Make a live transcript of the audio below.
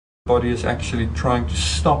body is actually trying to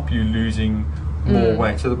stop you losing more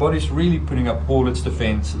weight. So the body's really putting up all its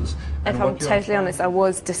defences. If I'm totally honest, I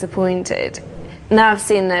was disappointed. Now I've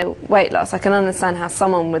seen no weight loss, I can understand how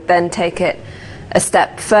someone would then take it a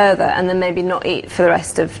step further and then maybe not eat for the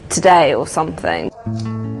rest of today or something.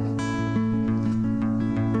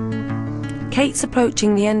 Kate's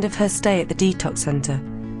approaching the end of her stay at the detox centre.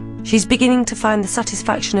 She's beginning to find the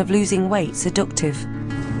satisfaction of losing weight seductive.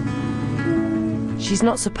 She's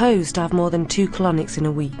not supposed to have more than 2 colonics in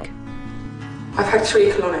a week. I've had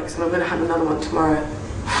 3 colonics and I'm going to have another one tomorrow.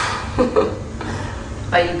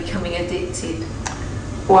 Are you becoming addicted?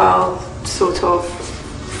 Well, sort of,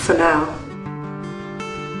 for now.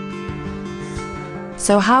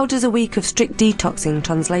 So how does a week of strict detoxing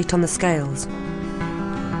translate on the scales?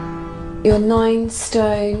 You're 9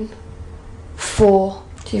 stone 4.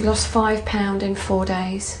 You've lost 5 pounds in 4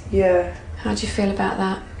 days. Yeah. How do you feel about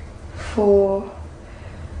that? 4.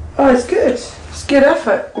 Oh, it's good. It's good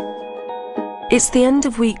effort. It's the end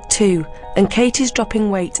of week 2 and Kate is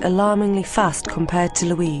dropping weight alarmingly fast compared to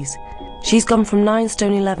Louise. She's gone from 9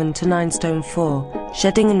 stone 11 to 9 stone 4,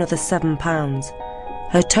 shedding another 7 pounds.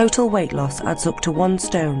 Her total weight loss adds up to 1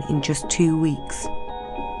 stone in just 2 weeks.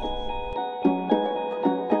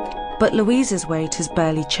 But Louise's weight has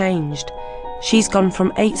barely changed. She's gone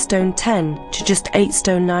from 8 stone 10 to just 8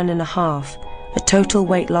 stone 9.5, a total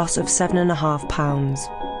weight loss of 7.5 pounds.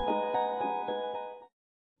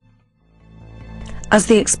 As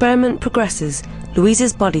the experiment progresses,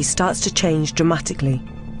 Louise's body starts to change dramatically.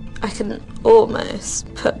 I can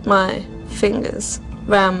almost put my fingers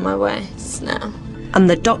round my waist now. And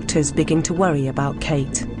the doctors begin to worry about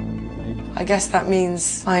Kate. I guess that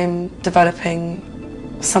means I'm developing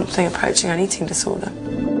something approaching an eating disorder.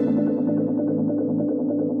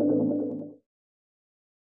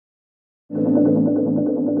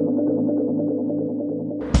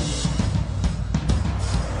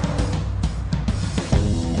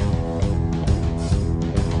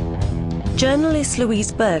 Journalist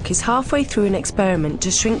Louise Burke is halfway through an experiment to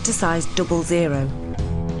shrink to size 00.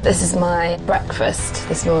 This is my breakfast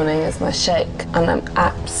this morning, as my shake, and I'm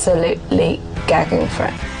absolutely gagging for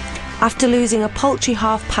it. After losing a paltry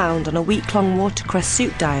 ½ pound on a week-long watercress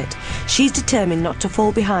soup diet, she's determined not to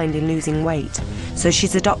fall behind in losing weight, so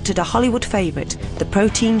she's adopted a Hollywood favourite, the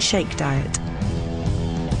protein shake diet.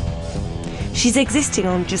 She's existing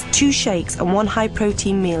on just 2 shakes and 1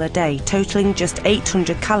 high-protein meal a day, totalling just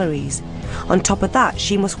 800 calories. On top of that,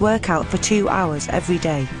 she must work out for 2 hours every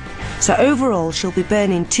day. So overall, she'll be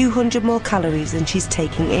burning 200 more calories than she's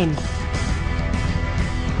taking in.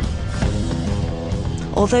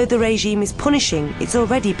 Although the regime is punishing, it's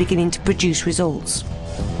already beginning to produce results.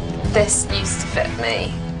 This used to fit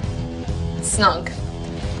me snug.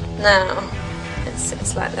 Now it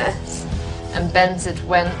sits like this. And Ben said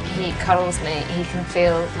when he cuddles me, he can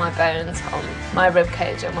feel my bones on my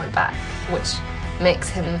ribcage on my back, which makes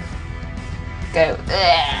him go,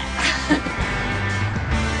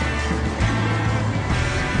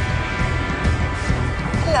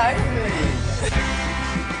 Hello.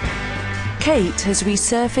 Kate has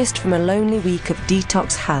resurfaced from a lonely week of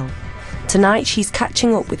detox hell. Tonight she's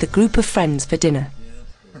catching up with a group of friends for dinner.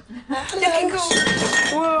 Looking cool.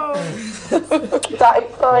 Whoa. That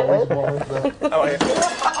excited. How are you?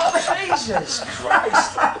 Oh, Jesus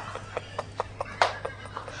Christ.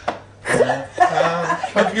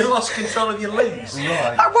 Have you lost control of your legs? Right.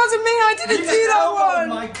 That wasn't me, I didn't do that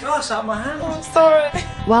one. Oh my God, it's out of my hand. I'm sorry.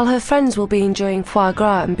 While her friends will be enjoying foie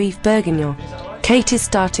gras and beef bourguignon, Kate is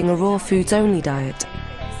starting a raw foods only diet.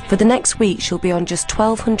 For the next week she'll be on just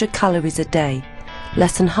 1200 calories a day,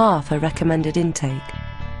 less than half her recommended intake.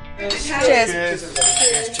 Cheers.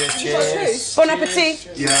 Cheers. Bon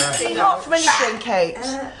appetit. Yeah. Apart from anything, Kate,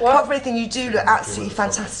 apart from anything, you do look absolutely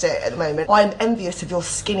fantastic at the moment. I'm envious of your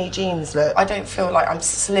skinny jeans look. I don't feel like I'm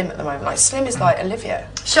slim at the moment. Like, slim is like Olivia.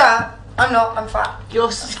 Shut up. I'm not, I'm fat. You're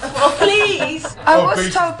please. I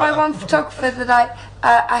was told by one photographer that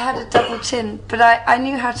I had a double chin, but I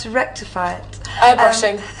knew how to rectify it.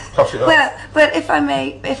 Airbrushing. Well, if I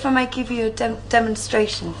may give you a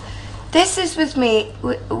demonstration. This is with me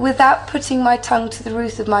without putting my tongue to the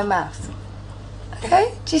roof of my mouth.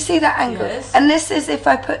 Okay? Do you see that angle? Yes. And this is if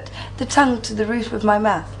I put the tongue to the roof of my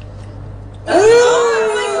mouth.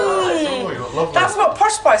 Oh, that's what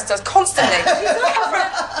Posh Spice does constantly.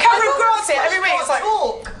 Cameron grants it every week. It's like,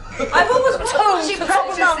 I've always told you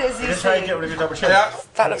practices, you That's how you see. get rid of your double chin.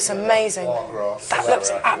 that looks amazing. That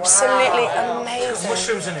looks absolutely amazing.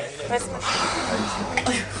 Mushrooms in it.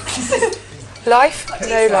 Life,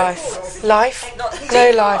 no life. Life,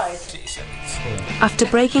 no life. After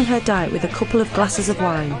breaking her diet with a couple of glasses of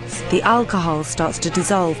wine, the alcohol starts to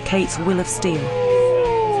dissolve Kate's will of steel. No,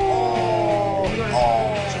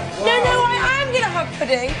 I am going to have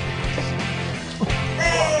pudding.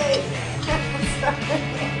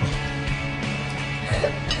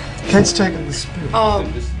 Kate's taken the spoon. Oh,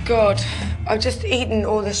 God. I've just eaten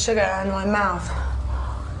all the sugar in my mouth.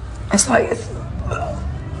 It's like...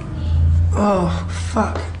 oh,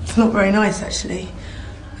 fuck. It's not very nice, actually.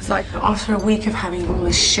 It's like after a week of having all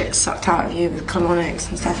this shit sucked out of you with colonics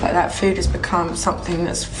and stuff like that, food has become something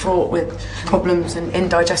that's fraught with problems and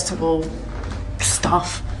indigestible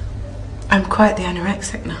stuff. I'm quite the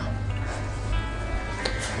anorexic now.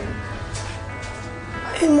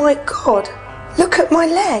 Oh my God, look at my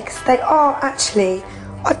legs. They are actually,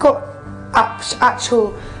 I've got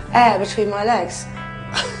actual air between my legs.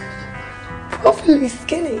 Properly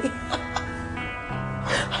skinny. And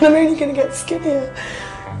I'm only going to get skinnier.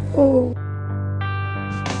 Oh.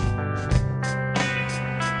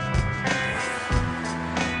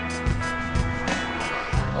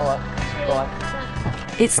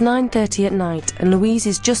 It's 9:30 at night and Louise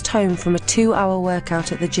is just home from a 2-hour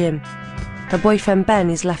workout at the gym. Her boyfriend Ben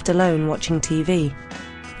is left alone watching TV.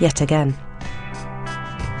 Yet again.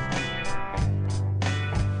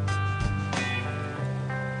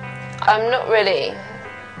 I'm not really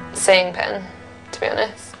seeing Ben, to be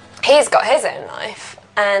honest. He's got his own life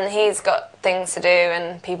and he's got things to do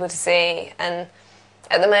and people to see, and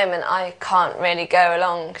at the moment I can't really go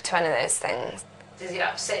along to any of those things. Does it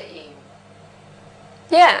upset you?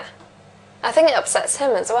 Yeah, I think it upsets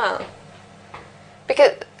him as well.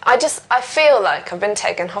 Because I feel like I've been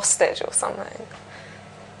taken hostage or something.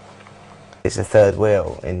 It's a third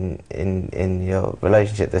wheel in your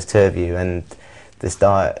relationship. There's two of you, and this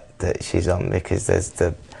diet that she's on, because there's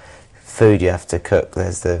the food you have to cook,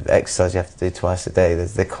 there's the exercise you have to do twice a day,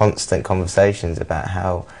 there's the constant conversations about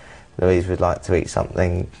how Louise would like to eat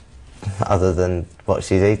something other than what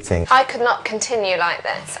she's eating. I could not continue like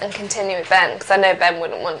this and continue with Ben, because I know Ben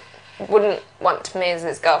wouldn't want me as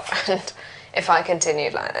his girlfriend if I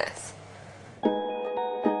continued like this.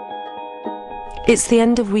 It's the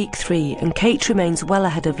end of week 3 and Kate remains well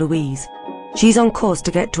ahead of Louise. She's on course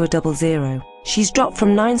to get to a 00. She's dropped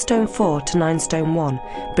from 9 stone 4 to 9 stone 1,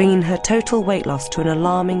 bringing her total weight loss to an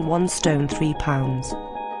alarming 1 stone 3 pounds.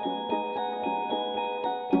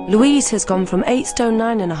 Louise has gone from 8 stone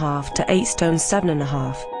 9.5 to 8 stone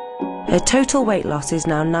 7.5. Her total weight loss is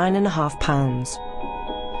now 9.5 pounds.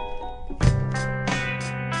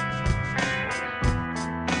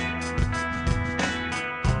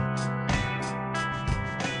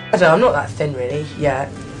 I don't know, I'm not that thin really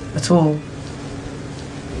yet, at all.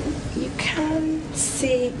 You can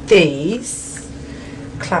see these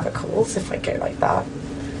clavicles if I go like that.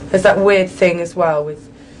 There's that weird thing as well with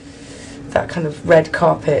that kind of red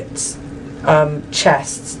carpet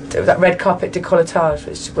chest, that red carpet décolletage,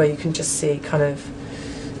 which where you can just see kind of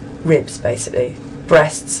ribs basically,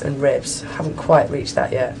 breasts and ribs. I haven't quite reached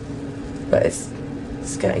that yet, but it's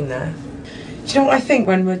getting there. Do you know what I think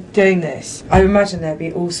when we're doing this? I imagine there'd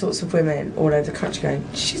be all sorts of women all over the country going,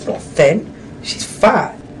 she's not thin, she's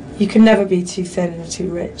fat. You can never be too thin or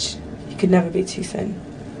too rich. You could never be too thin.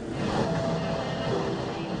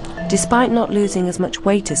 Despite not losing as much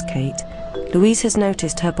weight as Kate, Louise has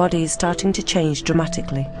noticed her body is starting to change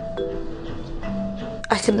dramatically.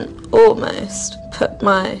 I can almost put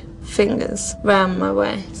my fingers round my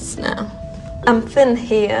waist now. I'm thin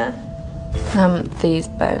here. These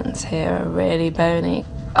bones here are really bony.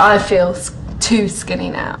 I feel too skinny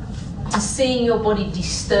now. Does seeing your body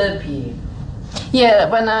disturb you? Yeah,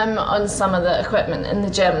 when I'm on some of the equipment in the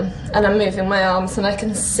gym and I'm moving my arms and I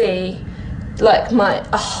can see like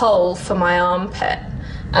a hole for my armpit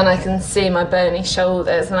and I can see my bony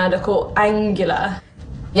shoulders and I look all angular.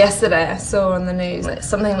 Yesterday I saw on the news that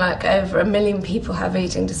something like over 1 million people have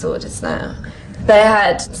eating disorders now. They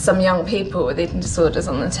had some young people with eating disorders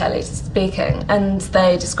on the telly speaking, and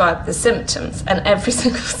they described the symptoms, and every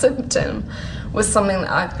single symptom was something that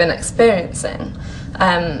I've been experiencing.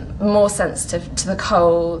 More sensitive to the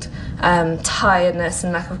cold, tiredness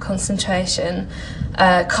and lack of concentration,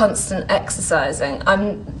 constant exercising.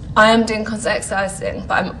 I am doing constant exercising,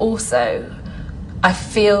 but I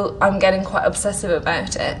feel I'm getting quite obsessive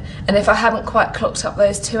about it. And if I haven't quite clocked up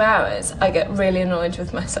those 2 hours, I get really annoyed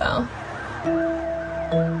with myself.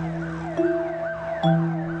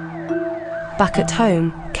 Back at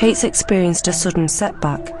home, Kate's experienced a sudden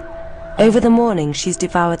setback. Over the morning, she's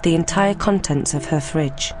devoured the entire contents of her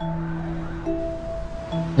fridge.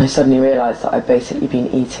 I suddenly realised that I'd basically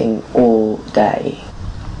been eating all day.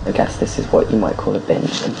 I guess this is what you might call a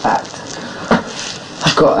binge. In fact,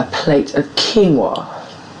 I've got a plate of quinoa,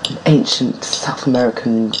 an ancient South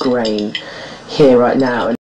American grain, here right now.